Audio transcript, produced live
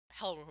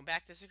Hello, welcome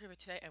back. This is Creeper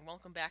today, and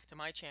welcome back to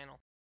my channel.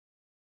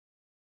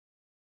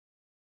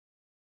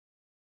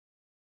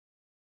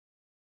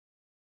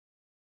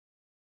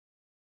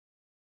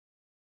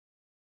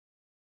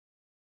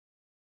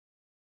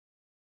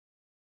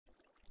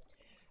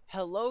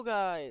 Hello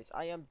guys,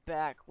 I am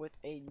back with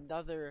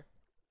another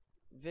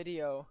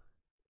video.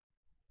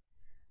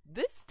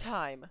 This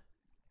time,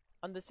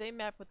 on the same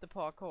map with the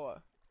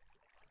parkour,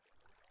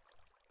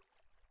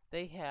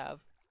 they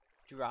have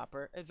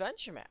dropper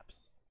adventure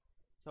maps.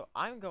 So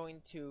I'm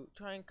going to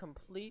try and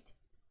complete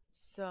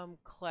some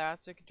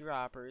classic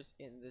droppers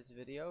in this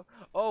video.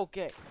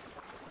 Okay,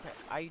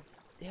 I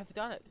have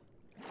done it.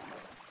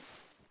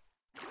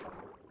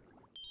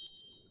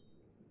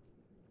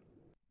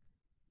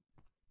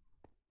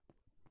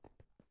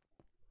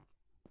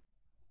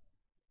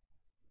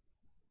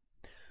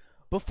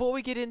 Before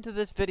we get into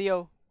this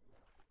video,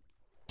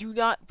 do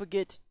not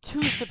forget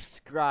to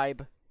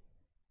subscribe.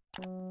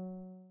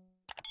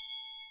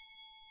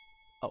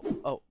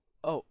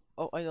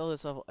 Oh, I know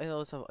this level, I know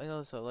this level, I know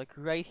this level. Like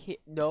right here,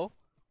 no.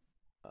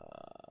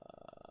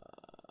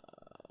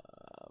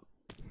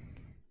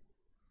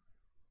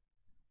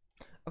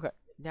 Okay,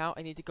 now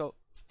I need to go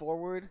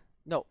forward.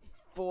 No,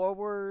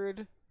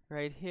 forward.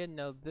 Right here,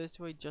 no, this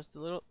way just a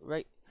little,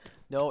 right.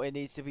 No, it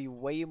needs to be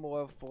way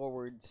more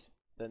forwards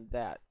than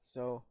that,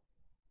 so.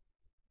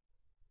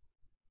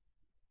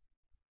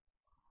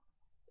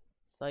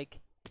 It's like,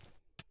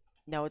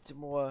 now it's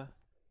more.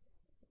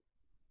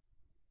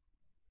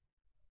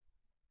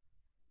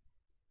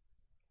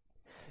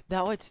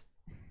 Now it's.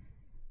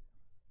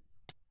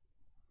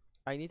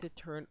 I need to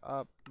turn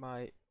up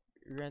my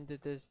render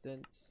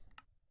distance.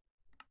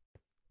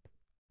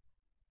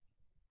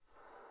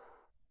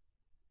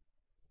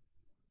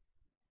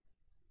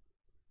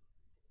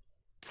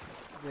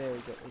 There we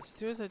go. As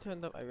soon as I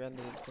turned up my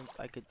render distance,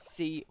 I could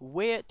see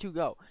where to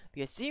go.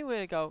 Because seeing where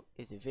to go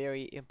is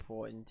very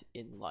important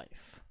in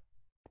life.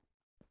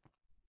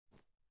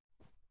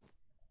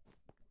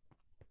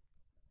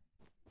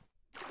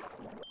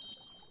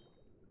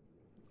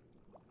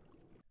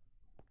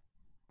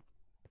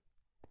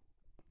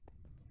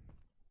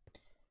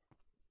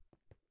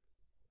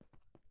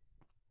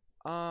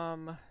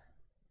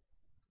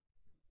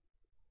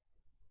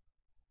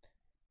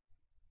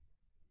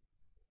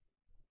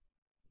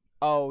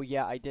 Oh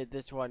yeah, I did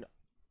this one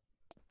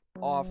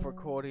off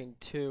recording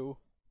too.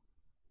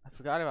 I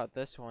forgot about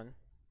this one.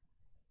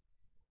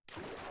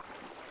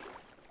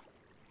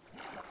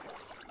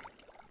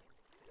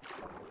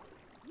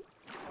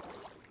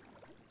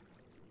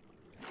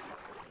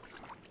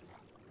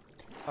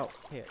 Oh,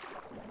 here.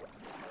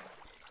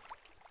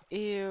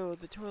 Ew,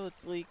 the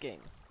toilet's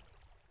leaking.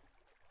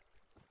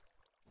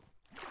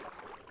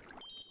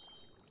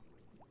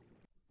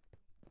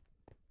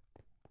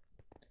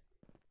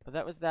 But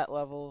that was that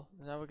level.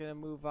 Now we're gonna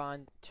move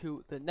on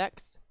to the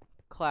next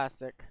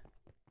classic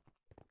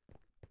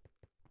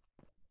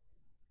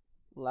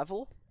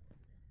level.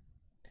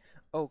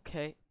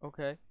 Okay.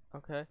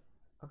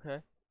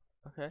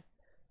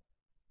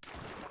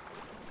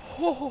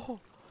 Oh,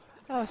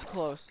 that was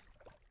close.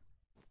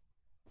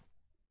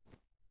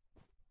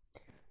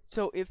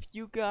 So if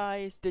you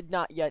guys did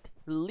not yet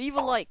leave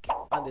a like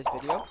on this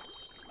video,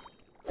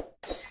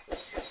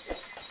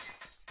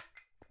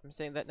 I'm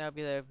saying that now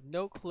because I have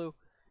no clue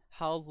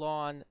how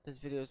long this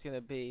video is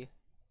gonna be,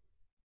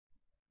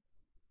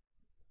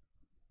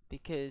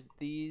 because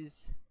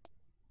these.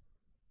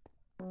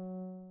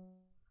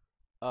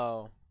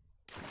 Oh.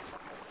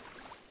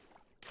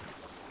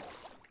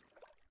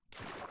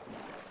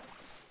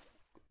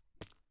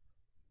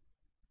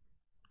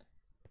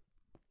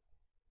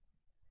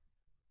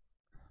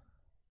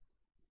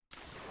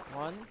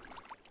 One,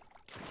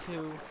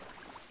 two,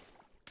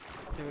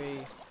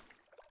 three,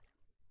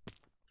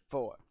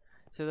 four.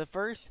 So the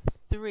first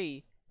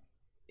three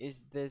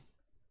is this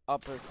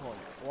upper corner.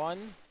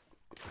 One,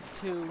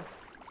 two,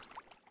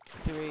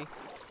 three.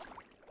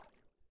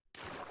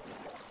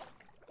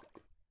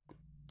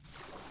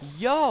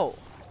 Yo!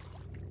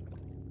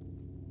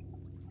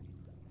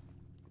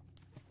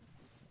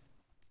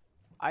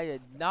 I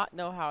did not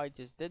know how I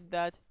just did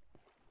that.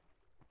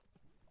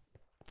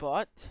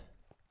 But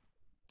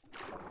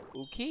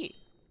okay.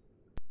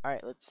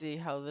 Alright, let's see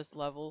how this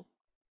level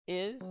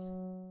is.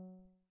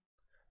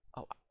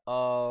 Oh,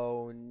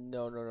 oh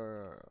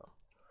no.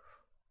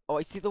 Oh,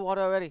 I see the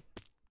water already.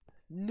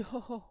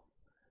 No.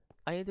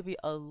 I need to be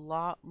a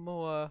lot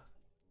more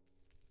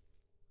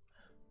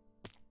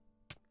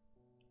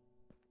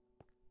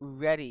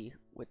ready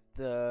with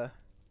the.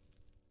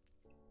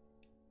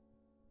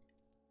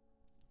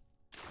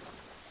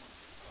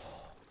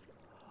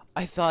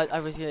 I thought I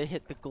was gonna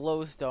hit the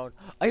glowstone.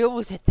 I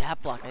almost hit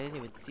that block. I didn't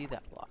even see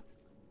that block.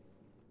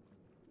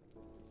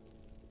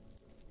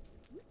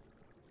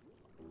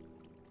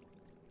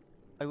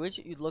 I wish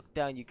you'd look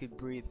down, you could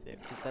breathe there,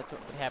 because that's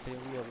what would happen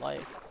in real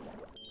life.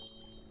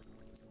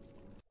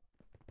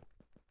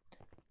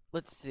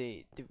 Let's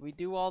see. Did we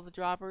do all the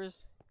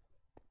droppers?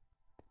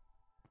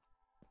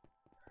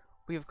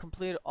 We have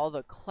completed all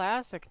the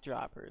classic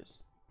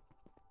droppers.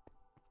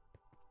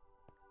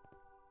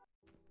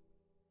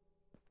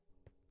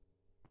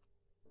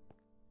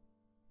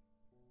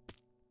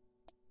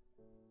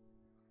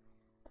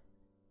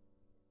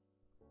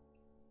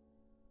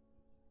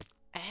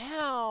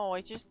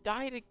 I just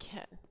died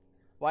again.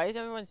 Why is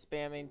everyone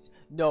spamming?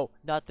 No,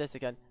 not this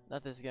again.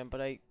 Not this again. But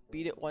I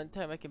beat it one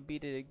time. I can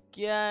beat it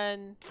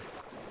again.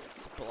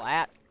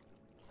 Splat.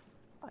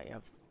 I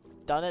have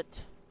done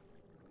it.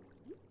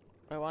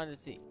 What I wanted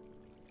to see.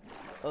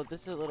 Oh,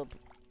 this is a little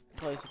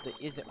place that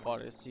isn't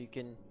water, so you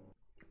can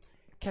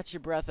catch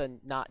your breath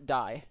and not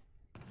die.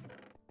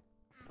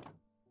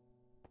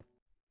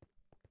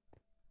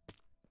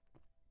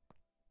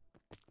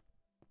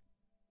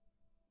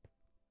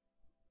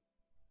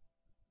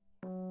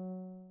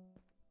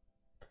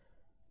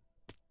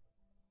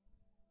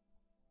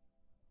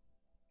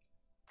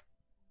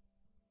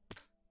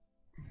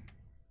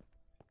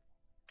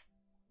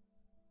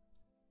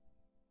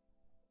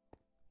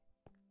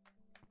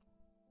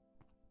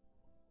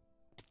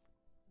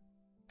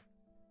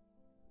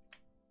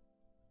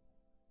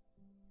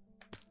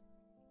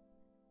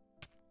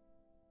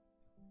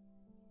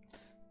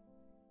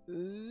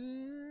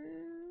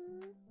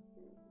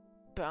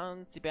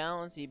 Bouncy,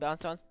 bouncy,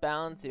 bounce, bounce,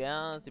 bouncy,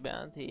 bouncy,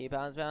 bouncy,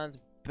 bounce, bounce,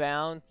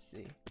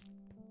 bouncy.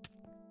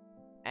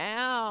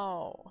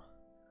 Ow!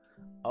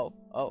 Oh,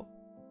 oh.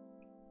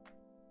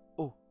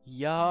 Oh,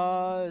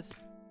 yes!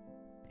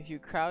 If you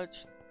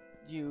crouch,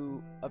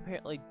 you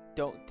apparently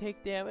don't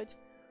take damage.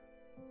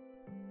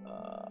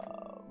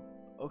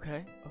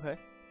 Okay, okay.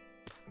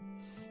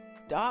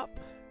 Stop.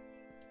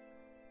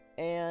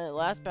 And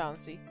last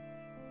bouncy.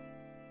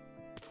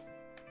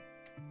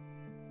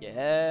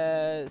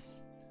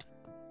 Yes!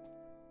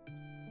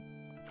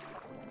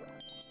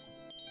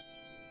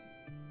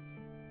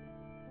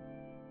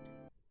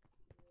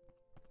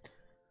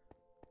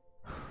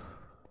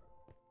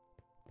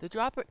 The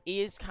dropper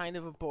is kind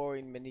of a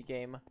boring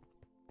minigame.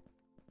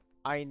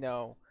 I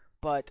know,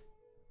 but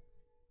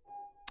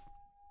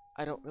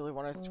I don't really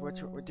want to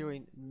switch what we're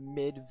doing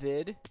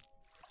mid-vid.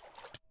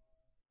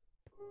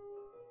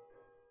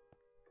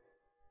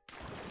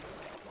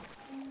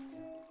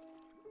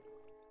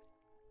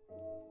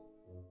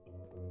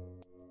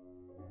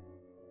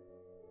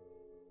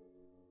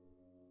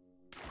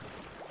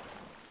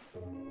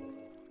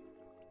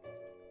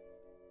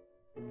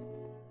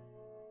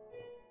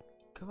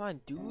 Come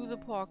on, do the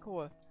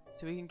parkour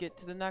so we can get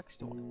to the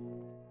next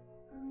one.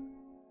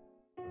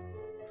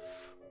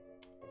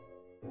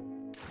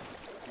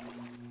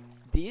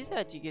 These are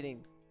actually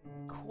getting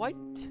quite...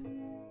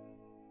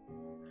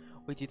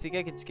 Wait, do you think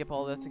I can skip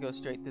all this and go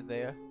straight to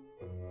there?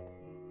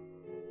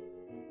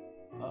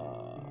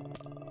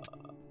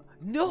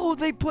 No,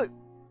 they put...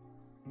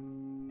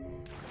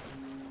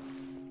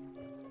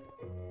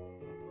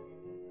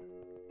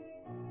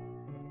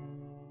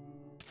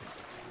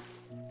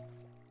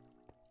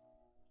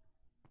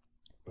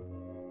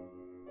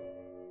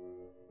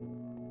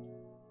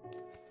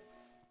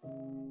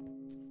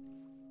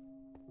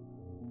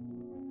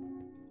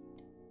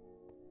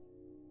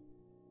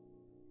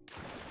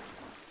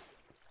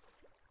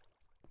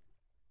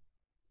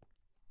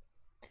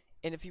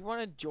 And if you want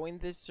to join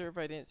this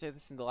server, I didn't say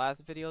this in the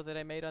last video that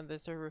I made on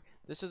this server.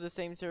 This was the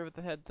same server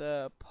that had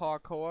the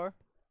parkour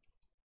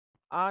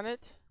on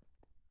it.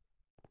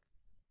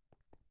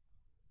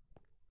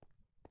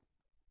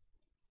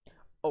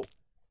 Oh.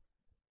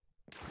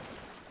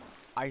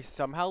 I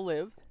somehow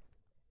lived.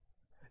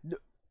 No.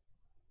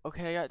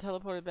 Okay, I got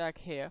teleported back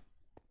here.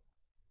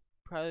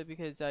 Probably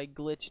because I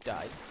glitch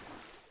died.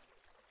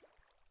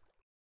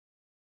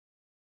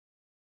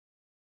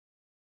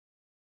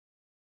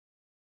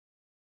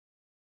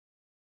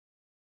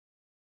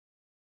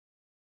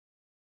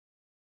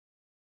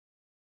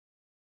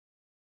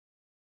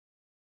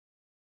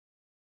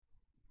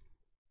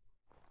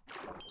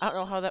 I don't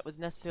know how that was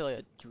necessarily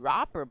a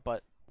dropper,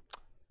 but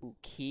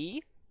okay.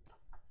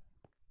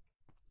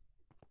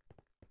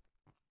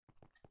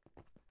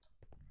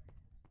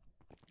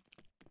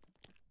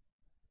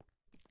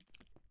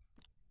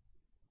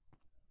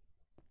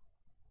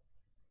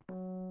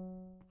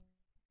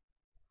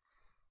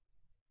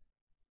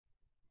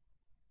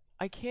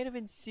 I can't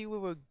even see where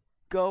we're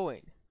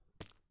going.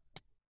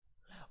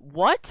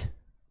 What?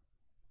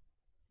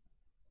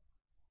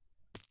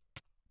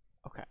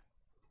 Okay.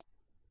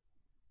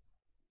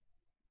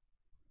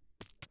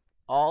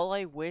 All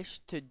I wish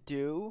to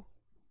do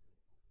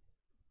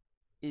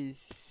is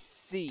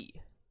see.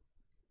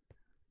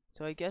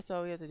 So I guess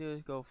all we have to do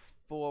is go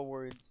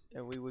forwards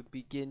and we would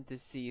begin to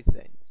see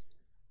things.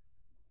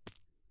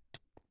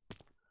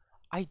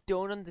 I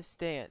don't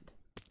understand.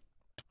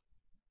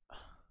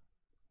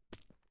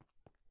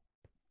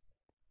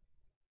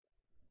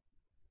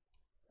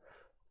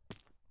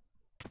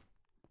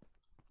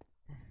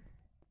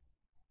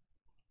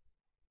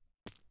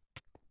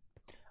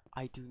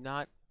 I do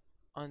not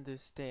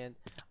understand.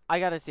 I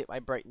gotta see if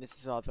my brightness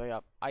is all the way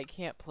up. I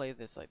can't play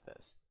this like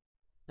this.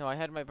 No, I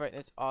had my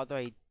brightness all the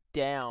way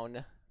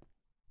down.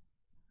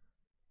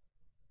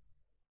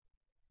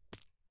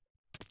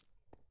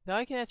 Now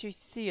I can actually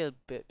see a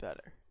bit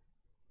better.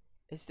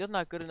 It's still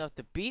not good enough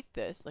to beat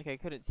this. Like, I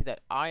couldn't see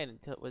that iron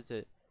until it was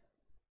a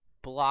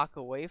block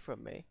away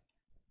from me.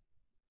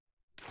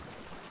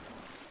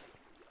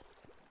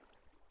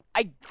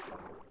 I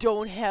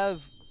don't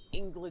have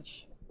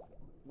English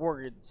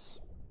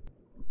words.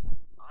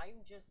 I'm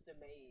just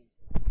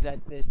amazed that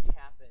this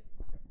happened.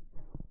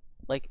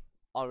 Like,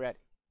 already.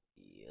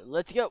 Yeah,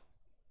 let's go.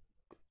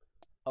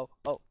 Oh,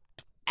 oh.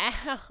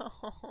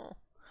 Ow.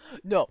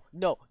 No,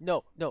 no,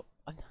 no, no.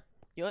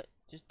 You know what?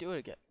 Just do it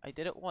again. I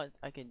did it once.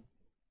 I can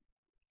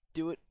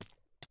do it.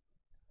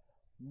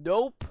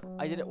 Nope.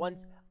 I did it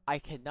once. I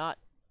cannot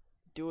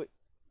do it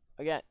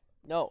again.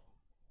 No.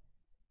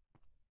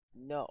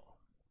 No.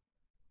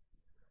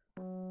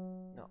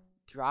 No.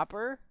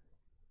 Dropper.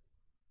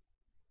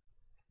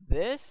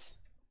 This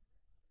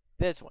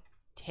one.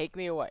 Take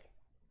me away.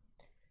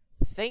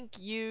 Thank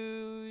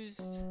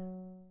yous.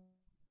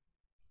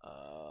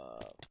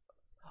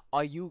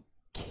 Are you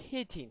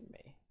kidding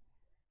me?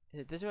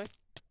 Is it this way?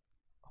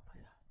 Oh my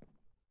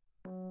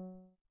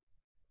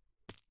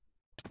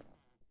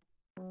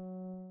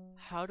god.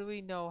 How do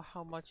we know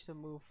how much to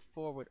move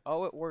forward?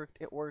 Oh, it worked.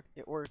 It worked.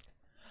 It worked.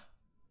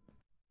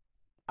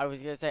 I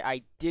was gonna say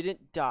I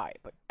didn't die,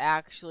 but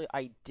actually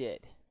I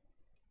did.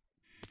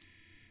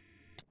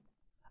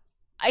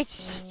 I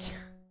just...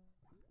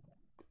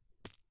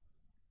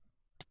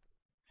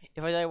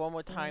 If I die one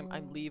more time,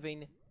 I'm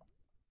leaving.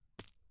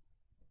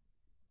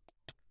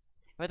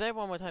 If I die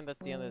one more time,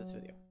 that's the end of this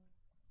video.